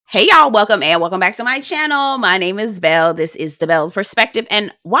Hey y'all, welcome back to my channel. My name is Belle. This is the Belle Perspective,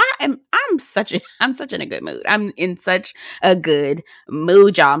 and I'm such in a good mood. I'm in such a good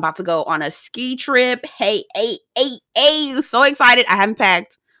mood, y'all. I'm about to go on a ski trip. Hey, so excited. I haven't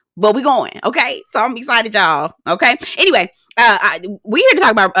packed, but we going. Okay, so I'm excited, y'all. Okay. Anyway, we're here to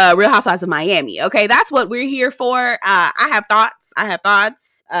talk about Real Housewives of Miami. Okay, that's what we're here for. I have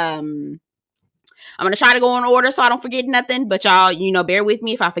thoughts. I'm going to try to go in order so I don't forget nothing. But y'all, bear with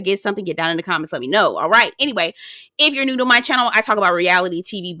me. If I forget something, get down in the comments. Let me know. All right. Anyway, if you're new to my channel, I talk about reality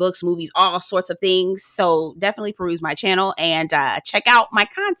TV, books, movies, all sorts of things. So definitely peruse my channel and check out my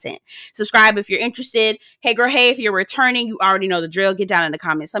content. Subscribe if you're interested. Hey, girl, hey, if you're returning, you already know the drill. Get down in the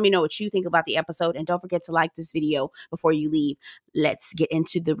comments. Let me know what you think about the episode. And don't forget to like this video before you leave. Let's get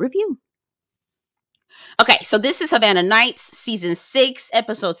into the review. Okay, so this is Havana Nights, season 6,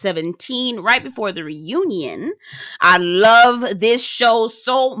 episode 17, right before the reunion. I love this show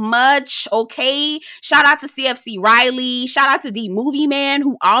so much, okay? Shout out to CFC Riley. Shout out to D Movie Man,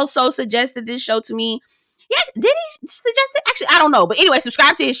 who also suggested this show to me. Yeah, did he suggest it? Actually, I don't know. But anyway,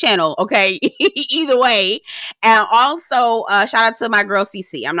 subscribe to his channel, okay? Either way. And also, shout out to my girl,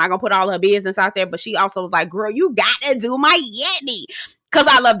 CC. I'm not going to put all her business out there, but she also was like, girl, you got to do Miami. Because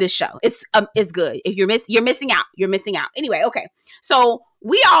I love this show. It's good. If you're missing out. You're missing out. Anyway, okay. So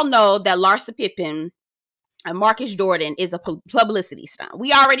we all know that Larsa Pippen and Marcus Jordan is a publicity stunt.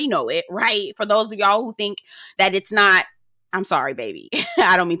 We already know it, right? For those of y'all who think that it's not, I'm sorry, baby.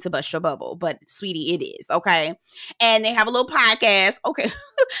 I don't mean to bust your bubble, but sweetie, it is, okay? And they have a little podcast. Okay,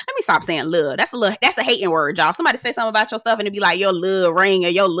 let me stop saying love. That's a hating word, y'all. Somebody say something about your stuff and it'd be like your little ring or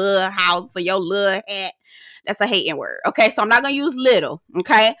your little house or your little hat. That's a hating word. Okay, so I'm not going to use little,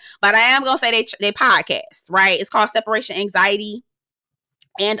 okay? But I am going to say they podcast, right? It's called Separation Anxiety.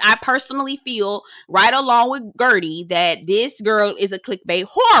 And I personally feel, right along with Guerdy, that this girl is a clickbait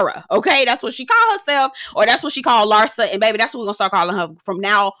horror, okay? That's what she called herself, or that's what she called Larsa. And baby, that's what we're going to start calling her from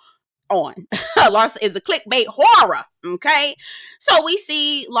now on. Larsa is a clickbait horror, okay? So we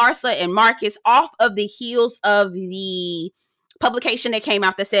see Larsa and Marcus off of the heels of the publication that came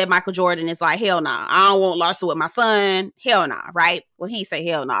out that said Michael Jordan is like, hell nah, I don't want Larsa with my son. Hell nah, right? Well, he didn't say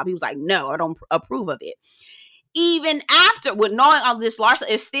hell nah. He was like, no, I don't approve of it. Even after, with knowing all this, Larsa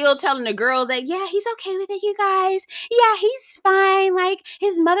is still telling the girls that, yeah, he's okay with it, you guys. Yeah, he's fine. Like,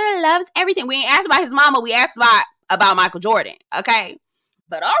 his mother loves everything. We ain't asked about his mama. We asked about Michael Jordan, okay?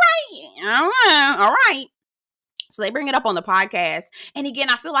 But all right. So they bring it up on the podcast. And again,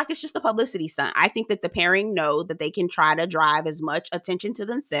 I feel like it's just a publicity stunt. I think that the pairing know that they can try to drive as much attention to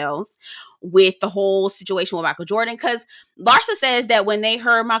themselves with the whole situation with Michael Jordan. Because Larsa says that when they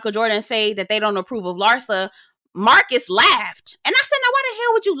heard Michael Jordan say that they don't approve of Larsa, Marcus laughed. And I said, now why the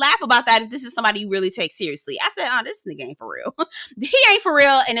hell would you laugh about that if this is somebody you really take seriously? I said, oh, this nigga ain't for real. He ain't for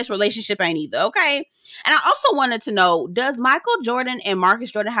real, and this relationship ain't either, okay? And I also wanted to know, does Michael Jordan and Marcus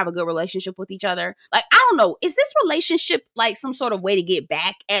Jordan have a good relationship with each other? Like, I don't know. Is this relationship like some sort of way to get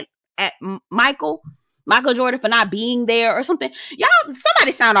back at Michael Jordan for not being there or something? Y'all,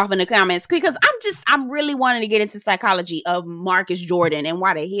 somebody sound off in the comments, because I'm really wanting to get into psychology of Marcus Jordan and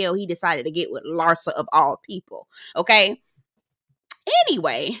why the hell he decided to get with Larsa of all people. Okay.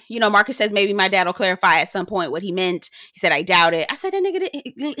 Anyway, Marcus says maybe my dad will clarify at some point what he meant. He said, I doubt it. I said, that nigga,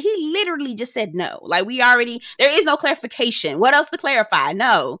 he literally just said no. Like, there is no clarification. What else to clarify?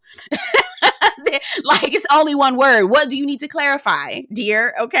 No. Like, it's only one word. What do you need to clarify,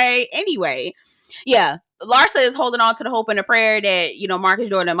 dear? Okay. Anyway. Yeah, Larsa is holding on to the hope and the prayer that, Marcus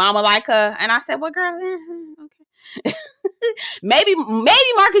Jordan and mama like her. And I said, well, girl, okay. maybe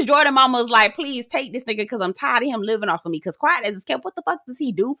Marcus Jordan mama was like, please take this nigga because I'm tired of him living off of me. Because quiet as it's kept, what the fuck does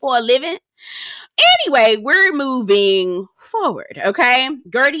he do for a living? Anyway, we're moving forward, okay?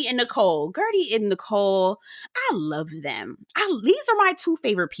 Guerdy and Nicole, I love them. These are my two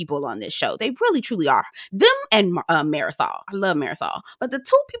favorite people on this show. They really, truly are. Them and Marisol. I love Marisol. But the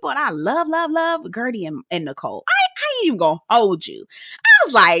two people that I love, Guerdy and Nicole. I ain't even gonna hold you. I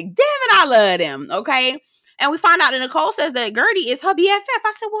was like, damn it, I love them, okay? And we find out that Nicole says that Guerdy is her BFF.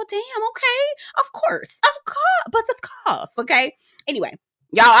 I said, well, damn, okay. Of course, okay? Anyway,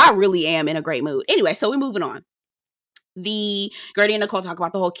 y'all, I really am in a great mood. Anyway, so we're moving on. Guerdy and Nicole talk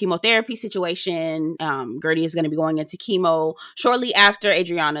about the whole chemotherapy situation. Guerdy is going to be going into chemo shortly after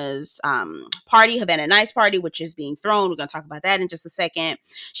Adriana's party, Havana Nights party, which is being thrown. We're going to talk about that in just a second.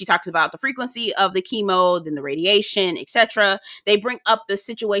 She talks about the frequency of the chemo, then the radiation, etc. They bring up the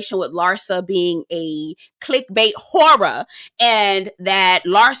situation with Larsa being a clickbait horror, and that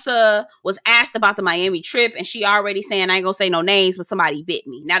Larsa was asked about the Miami trip, and she already saying, I ain't gonna say no names, but somebody bit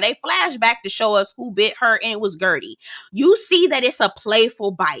me. Now they flash back to show us who bit her, and it was Guerdy. You see that it's a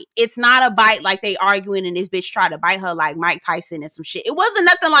playful bite. It's not a bite like they arguing and this bitch tried to bite her like Mike Tyson and some shit. It wasn't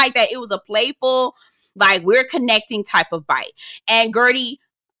nothing like that. It was a playful, like, we're connecting type of bite. And Guerdy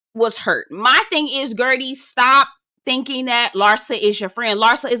was hurt. My thing is, Guerdy, stop thinking that Larsa is your friend.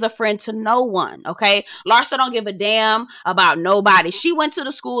 Larsa is a friend to no one, okay? Larsa don't give a damn about nobody. She went to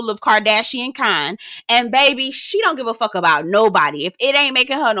the school of Kardashian kind, and baby, she don't give a fuck about nobody. If it ain't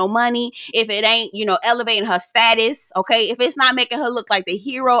making her no money, if it ain't, elevating her status, okay? If it's not making her look like the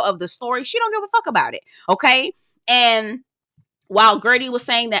hero of the story, she don't give a fuck about it, okay? And while Guerdy was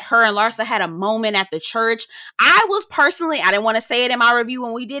saying that her and Larsa had a moment at the church, I didn't want to say it in my review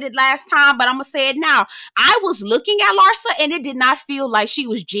when we did it last time, but I'm going to say it now. I was looking at Larsa and it did not feel like she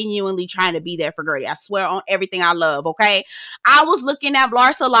was genuinely trying to be there for Guerdy. I swear on everything I love, okay? I was looking at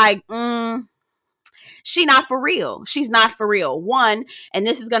Larsa like, she not for real. She's not for real. One, and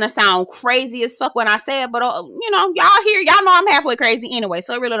this is going to sound crazy as fuck when I say it, but y'all know I'm halfway crazy anyway,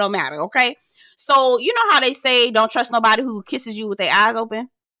 so it really don't matter, okay? So, you know how they say, don't trust nobody who kisses you with their eyes open?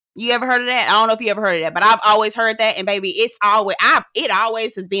 You ever heard of that? I don't know if you ever heard of that, but I've always heard that. And baby, it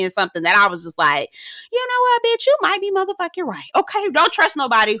always has been something that I was just like, you know what, bitch, you might be motherfucking right. Okay, don't trust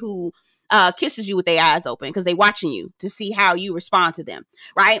nobody who kisses you with their eyes open because they watching you to see how you respond to them,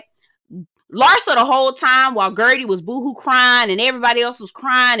 right? Larsa the whole time while Guerdy was boohoo crying and everybody else was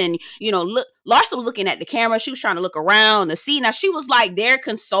crying and, Larsa was looking at the camera. She was trying to look around to see. Now, she was like there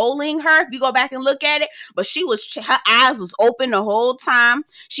consoling her if you go back and look at it, but her eyes was open the whole time.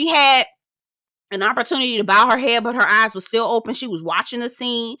 She had an opportunity to bow her head, but her eyes were still open. She was watching the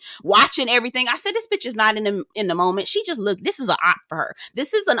scene, watching everything. I said, this bitch is not in the moment. She just looked. This is an op for her.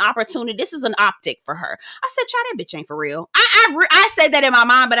 This is an opportunity. This is an optic for her. I said, child, that bitch ain't for real. I said that in my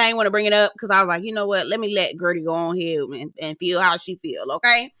mind, but I didn't want to bring it up because I was like, you know what? Let me let Guerdy go on here and feel how she feel,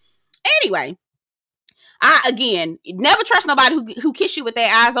 okay? Anyway, again, never trust nobody who kiss you with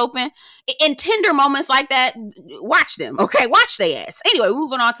their eyes open. In tender moments like that, watch them, okay? Watch their ass. Anyway,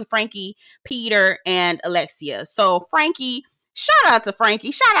 moving on to Frankie, Peter, and Alexia. So Frankie, shout out to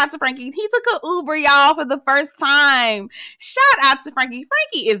Frankie. He took an Uber, y'all, for the first time. Shout out to Frankie.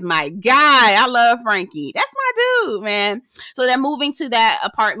 Frankie is my guy. I love Frankie. That's my dude, man. So they're moving to that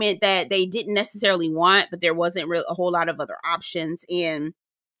apartment that they didn't necessarily want, but there wasn't a whole lot of other options in.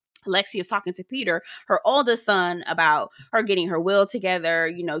 Alexia is talking to Peter, her oldest son, about her getting her will together,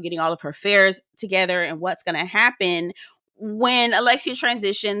 getting all of her affairs together and what's going to happen when Alexia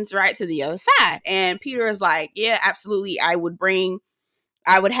transitions right to the other side. And Peter is like, yeah, absolutely. I would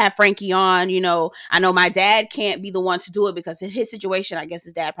have Frankie on, I know my dad can't be the one to do it because in his situation, I guess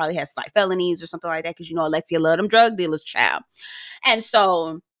his dad probably has like felonies or something like that. Cause Alexia loved them drug dealers, child. And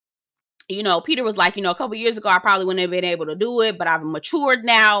so, Peter was like, a couple years ago, I probably wouldn't have been able to do it, but I've matured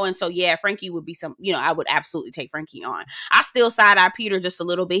now. And so, yeah, Frankie would be I would absolutely take Frankie on. I still side-eye Peter just a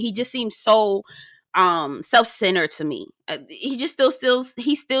little bit. He just seems so self-centered to me. He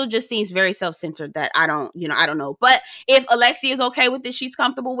still just seems very self-centered that I don't know. But if Alexia is okay with it, she's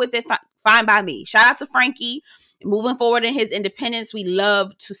comfortable with it, fine by me. Shout out to Frankie. Moving forward in his independence, we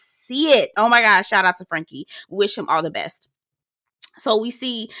love to see it. Oh my gosh, shout out to Frankie. Wish him all the best. So we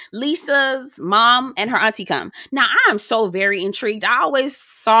see Lisa's mom and her auntie come. Now, I'm so very intrigued. I always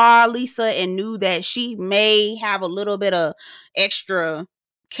saw Lisa and knew that she may have a little bit of extra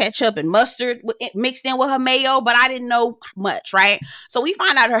ketchup and mustard mixed in with her mayo, but I didn't know much, right? So we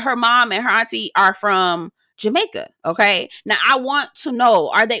find out her mom and her auntie are from Jamaica. Okay. Now I want to know,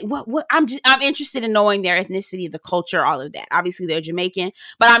 are they, I'm interested in knowing their ethnicity, the culture, all of that. Obviously they're Jamaican,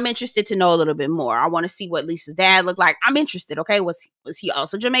 but I'm interested to know a little bit more. I want to see what Lisa's dad looked like. I'm interested. Okay. Was he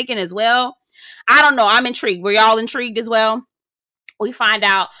also Jamaican as well? I don't know. I'm intrigued. Were y'all intrigued as well? We find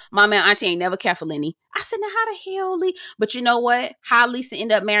out mama and auntie ain't never cared for Lenny. I said, now how the hell Lee? But you know what? How Lisa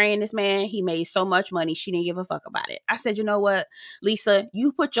ended up marrying this man, he made so much money, she didn't give a fuck about it. I said, you know what, Lisa,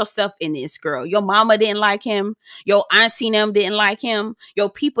 you put yourself in this, girl. Your mama didn't like him. Your auntie and them didn't like him.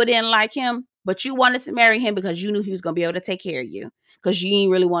 Your people didn't like him. But you wanted to marry him because you knew he was going to be able to take care of you. Because you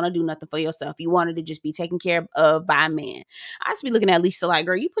didn't really want to do nothing for yourself. You wanted to just be taken care of by a man. I just be looking at Lisa like,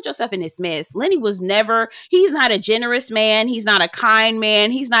 girl, you put yourself in this mess. Lenny was he's not a generous man. He's not a kind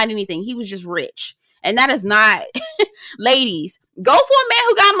man. He's not anything. He was just rich. And that is not, ladies, go for a man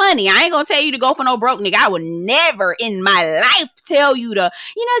who got money. I ain't going to tell you to go for no broke nigga. I would never in my life tell you to,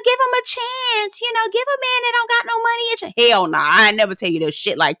 give him a chance. Give a man that don't got no money. Hell no. I never tell you no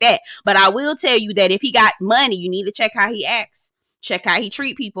shit like that. But I will tell you that if he got money, you need to check how he acts. Check how he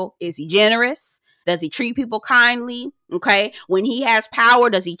treat people. Is he generous? Does he treat people kindly? Okay. When he has power,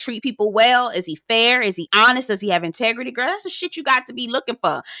 does he treat people well? Is he fair? Is he honest? Does he have integrity? Girl, that's the shit you got to be looking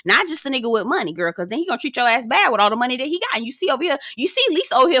for. Not just a nigga with money, girl, because then he gonna treat your ass bad with all the money that he got. And you see over here, you see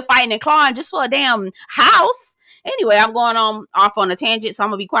Lisa over here fighting and clawing just for a damn house. Anyway, I'm going on off on a tangent, so I'm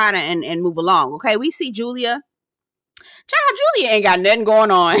gonna be quiet and move along. Okay, we see Julia. Child, Julia ain't got nothing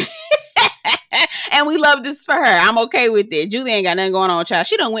going on. And we love this for her. I'm okay with it. Julia ain't got nothing going on, child.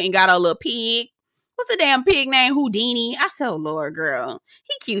 She done went and got a little pig. What's the damn pig name? Houdini. I said, oh, Lord, girl.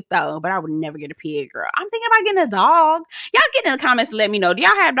 He cute, though, but I would never get a pig, girl. I'm thinking about getting a dog. Y'all get in the comments and let me know. Do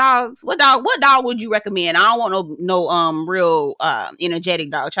y'all have dogs? What dog would you recommend? I don't want no real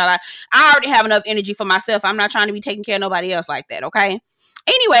energetic dog, child. I already have enough energy for myself. I'm not trying to be taking care of nobody else like that, okay?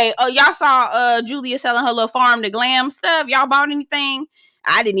 Anyway, y'all saw Julia selling her little farm to glam stuff. Y'all bought anything?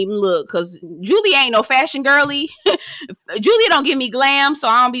 I didn't even look because Julia ain't no fashion girly. Julia don't give me glam, so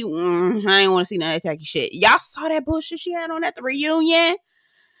I don't be. I ain't want to see none of that tacky shit. Y'all saw that bullshit she had on at the reunion?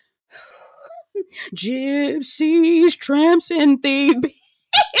 Gypsies, tramps, and thieves.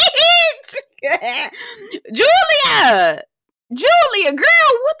 Julia,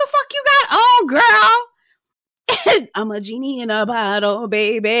 girl, what the fuck you got on, girl? I'm a genie in a bottle,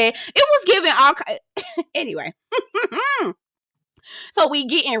 baby. It was giving all. Anyway. So we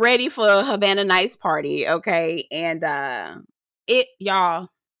getting ready for Havana Nights party, okay? And y'all,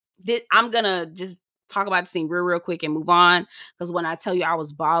 I'm gonna just talk about the scene real quick and move on, because when I tell you I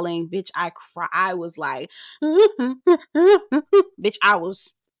was bawling, bitch, I was like, bitch, I was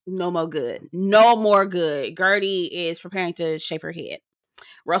no more good. Guerdy is preparing to shave her head.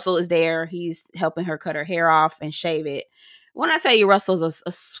 Russell is there. He's helping her cut her hair off and shave it. When I tell you Russell's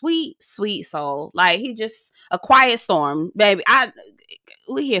a sweet, sweet soul, like he just a quiet storm, baby.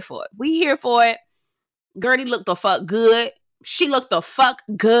 We here for it. Guerdy looked the fuck good. She looked the fuck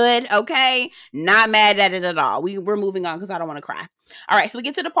good. Okay, not mad at it at all. We're moving on because I don't want to cry. All right, so we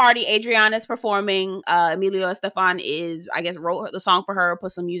get to the party. Adriana is performing. Emilio Estefan is, I guess, wrote the song for her,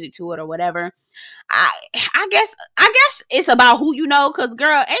 put some music to it or whatever. I guess it's about who you know, because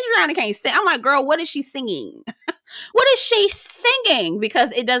girl, Adriana can't sing. I'm like, girl, what is she singing? What is she singing?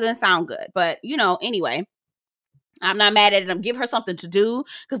 Because it doesn't sound good. But, anyway, I'm not mad at it. Give her something to do,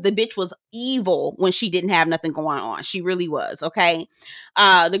 because the bitch was evil when she didn't have nothing going on. She really was, okay?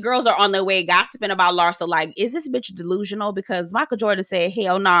 The girls are on their way gossiping about Larsa, like, is this bitch delusional? Because Michael Jordan said,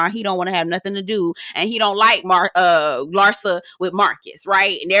 hell nah, he don't want to have nothing to do, and he don't like Larsa with Marcus,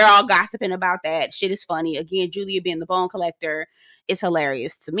 right? And they're all gossiping about that. Shit is funny. Again, Julia being the bone collector is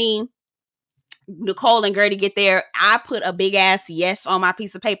hilarious to me. Nicole and Guerdy get there. I put a big ass yes on my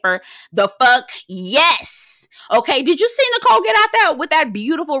piece of paper. The fuck yes. Okay, did you see Nicole get out there with that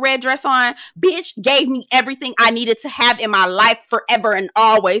beautiful red dress on? Bitch gave me everything I needed to have in my life forever and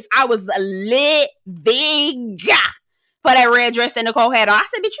always. I was living for that red dress that Nicole had on. I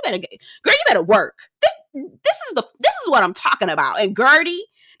said, bitch, you better work. This is what I'm talking about. And Guerdy,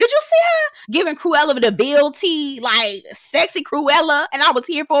 did you see her giving Cruella the Bill tea, like sexy Cruella? And I was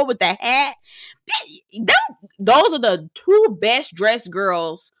here for it with the hat. Those are the two best dressed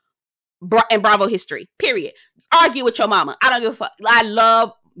girls in Bravo history, period. Argue with your mama. I don't give a fuck. I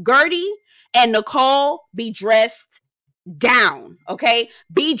love Guerdy and Nicole. Be dressed down, okay?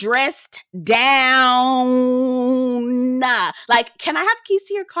 Be dressed down. Like, can I have keys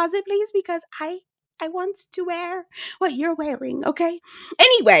to your closet, please? Because I want to wear what you're wearing, okay?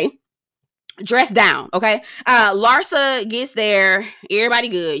 Anyway, dress down, okay? Larsa gets there. Everybody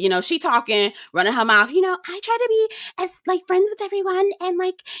good. She talking, running her mouth. I try to be as, like, friends with everyone. And,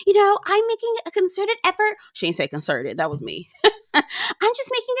 like, I'm making a concerted effort. She ain't say concerted. That was me. I'm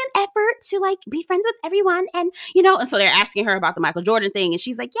just making an effort to, like, be friends with everyone. And, and so they're asking her about the Michael Jordan thing. And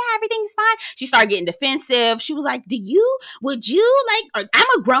she's like, yeah, everything's fine. She started getting defensive. She was like, would you, like,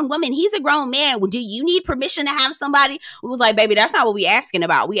 I'm a grown woman. He's a grown man. Do you need permission to have somebody? We was like, baby, that's not what we asking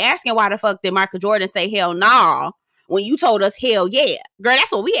about. We asking why the fuck did Michael Jordan say hell nah when you told us hell yeah? Girl,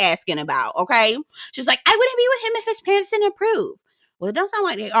 that's what we asking about, okay? She was like, I wouldn't be with him if his parents didn't approve. Well, it don't sound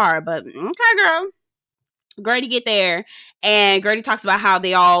like they are, but okay, girl. Guerdy get there, and Guerdy talks about how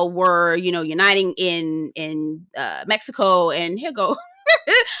they all were, uniting in Mexico, and here go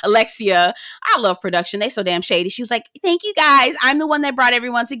Alexia. I love production. They so damn shady. She was like, thank you guys. I'm the one that brought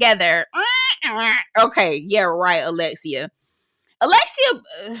everyone together. Okay, yeah, right, Alexia.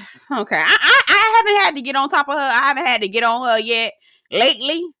 Okay, I haven't had to get on top of her. I haven't had to get on her yet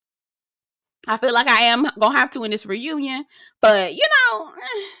lately. I feel like I am gonna have to in this reunion, but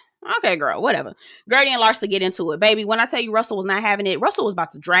okay, girl, whatever. Guerdy and Larsa get into it. Baby, when I tell you Russell was not having it, Russell was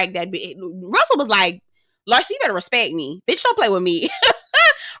about to drag that bitch. Russell was like, Larsa, you better respect me. Bitch, don't play with me.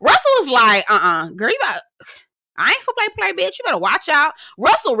 Russell was like, girl, I ain't for play, bitch. You better watch out.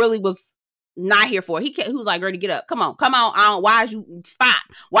 Russell really was not here for it. He was like, Guerdy, get up. Come on. Why is you stop?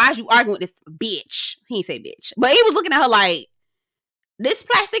 Why is you arguing with this bitch? He didn't say bitch. But he was looking at her like, this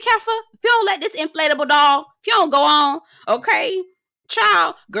plastic heifer, if you don't let this inflatable doll, if you don't go on, okay,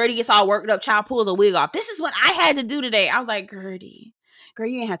 child. Guerdy gets all worked up. Child pulls a wig off. This is what I had to do today. I was like, Guerdy, girl,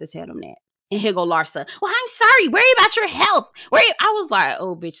 you ain't have to tell them that. And here go Larsa. Well, I'm sorry. Worry about your health. I was like,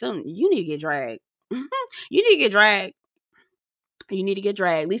 oh, bitch, you need to get dragged. You need to get dragged. You need to get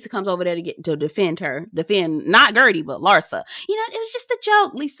dragged. Lisa comes over there to defend not Guerdy, but Larsa. You know, it was just a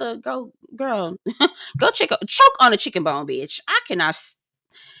joke. Lisa, go, girl, go choke on a chicken bone, bitch. I cannot.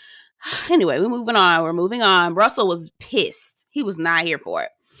 Anyway, we're moving on. Russell was pissed. He was not here for it.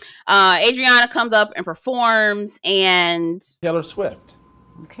 Adriana comes up and performs, and Taylor Swift.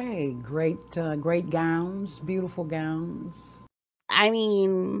 Okay, great gowns, beautiful gowns. I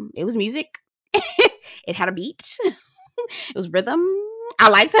mean, it was music. It had a beat. It was rhythm. I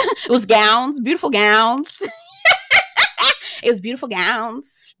liked it. It was gowns, beautiful gowns. It was beautiful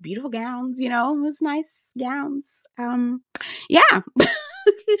gowns, you know, it was nice gowns. Yeah.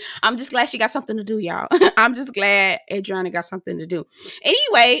 I'm just glad she got something to do, y'all. I'm just glad Adriana got something to do.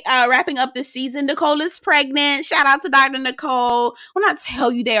 Anyway, wrapping up this season, Nicole is pregnant. Shout out to Dr. Nicole. When I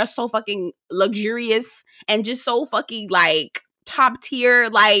tell you they are so fucking luxurious and just so fucking like top tier,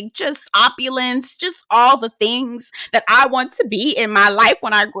 like just opulence, just all the things that I want to be in my life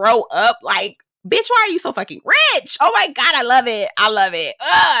when I grow up. Like, bitch, why are you so fucking rich? Oh my God, I love it. I love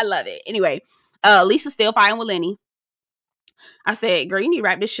it. Anyway, Lisa's still fighting with Lenny. I said, girl, you need to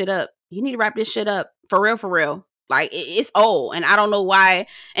wrap this shit up. For real. Like, it's old, and I don't know why.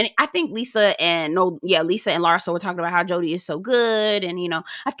 And I think Lisa and Larsa were talking about how Jody is so good, and you know,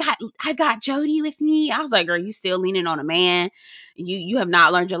 I've got Jody with me. I was like, girl, you still leaning on a man. You have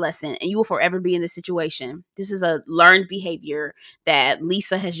not learned your lesson, and you will forever be in this situation. This is a learned behavior that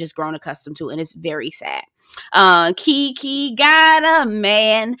Lisa has just grown accustomed to, and it's very sad. Kiki got a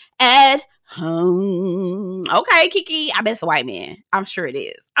man at home. Okay, Kiki, I bet it's a white man. I'm sure it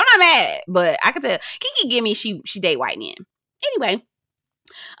is. I'm not mad, but I can tell Kiki give me she date white men. Anyway,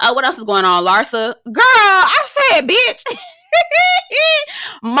 what else is going on? Larsa, girl, I said, bitch.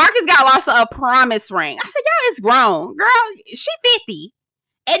 Marcus got Larsa a promise ring. I said, y'all, it's grown. Girl, she 50.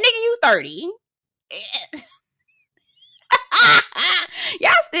 And nigga, you 30.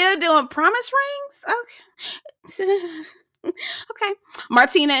 Y'all still doing promise rings? Okay. Okay.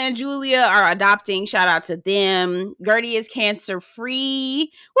 Martina and Julia are adopting. Shout out to them. Guerdy is cancer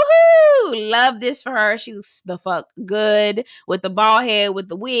free. Woohoo! Love this for her. She looks the fuck good with the bald head, with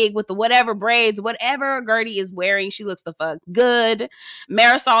the wig, with the whatever braids, whatever Guerdy is wearing. She looks the fuck good.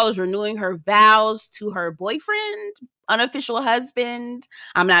 Marisol is renewing her vows to her boyfriend, unofficial husband.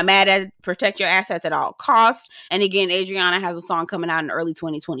 I'm not mad at it. Protect your assets at all costs. And again, Adriana has a song coming out in early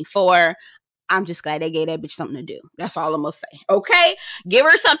 2024. I'm just glad they gave that bitch something to do. That's all I'm gonna say. Okay? Give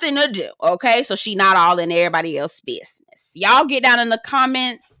her something to do. Okay? So she not all in everybody else's business. Y'all get down in the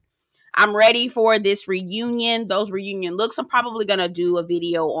comments. I'm ready for this reunion. Those reunion looks. I'm probably gonna do a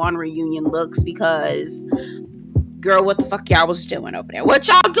video on reunion looks because, girl, what the fuck y'all was doing over there? What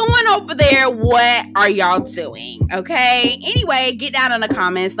y'all doing over there? What are y'all doing? Okay? Anyway, get down in the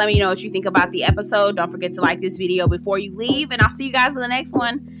comments. Let me know what you think about the episode. Don't forget to like this video before you leave. And I'll see you guys in the next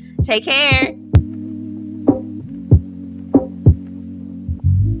one. Take care.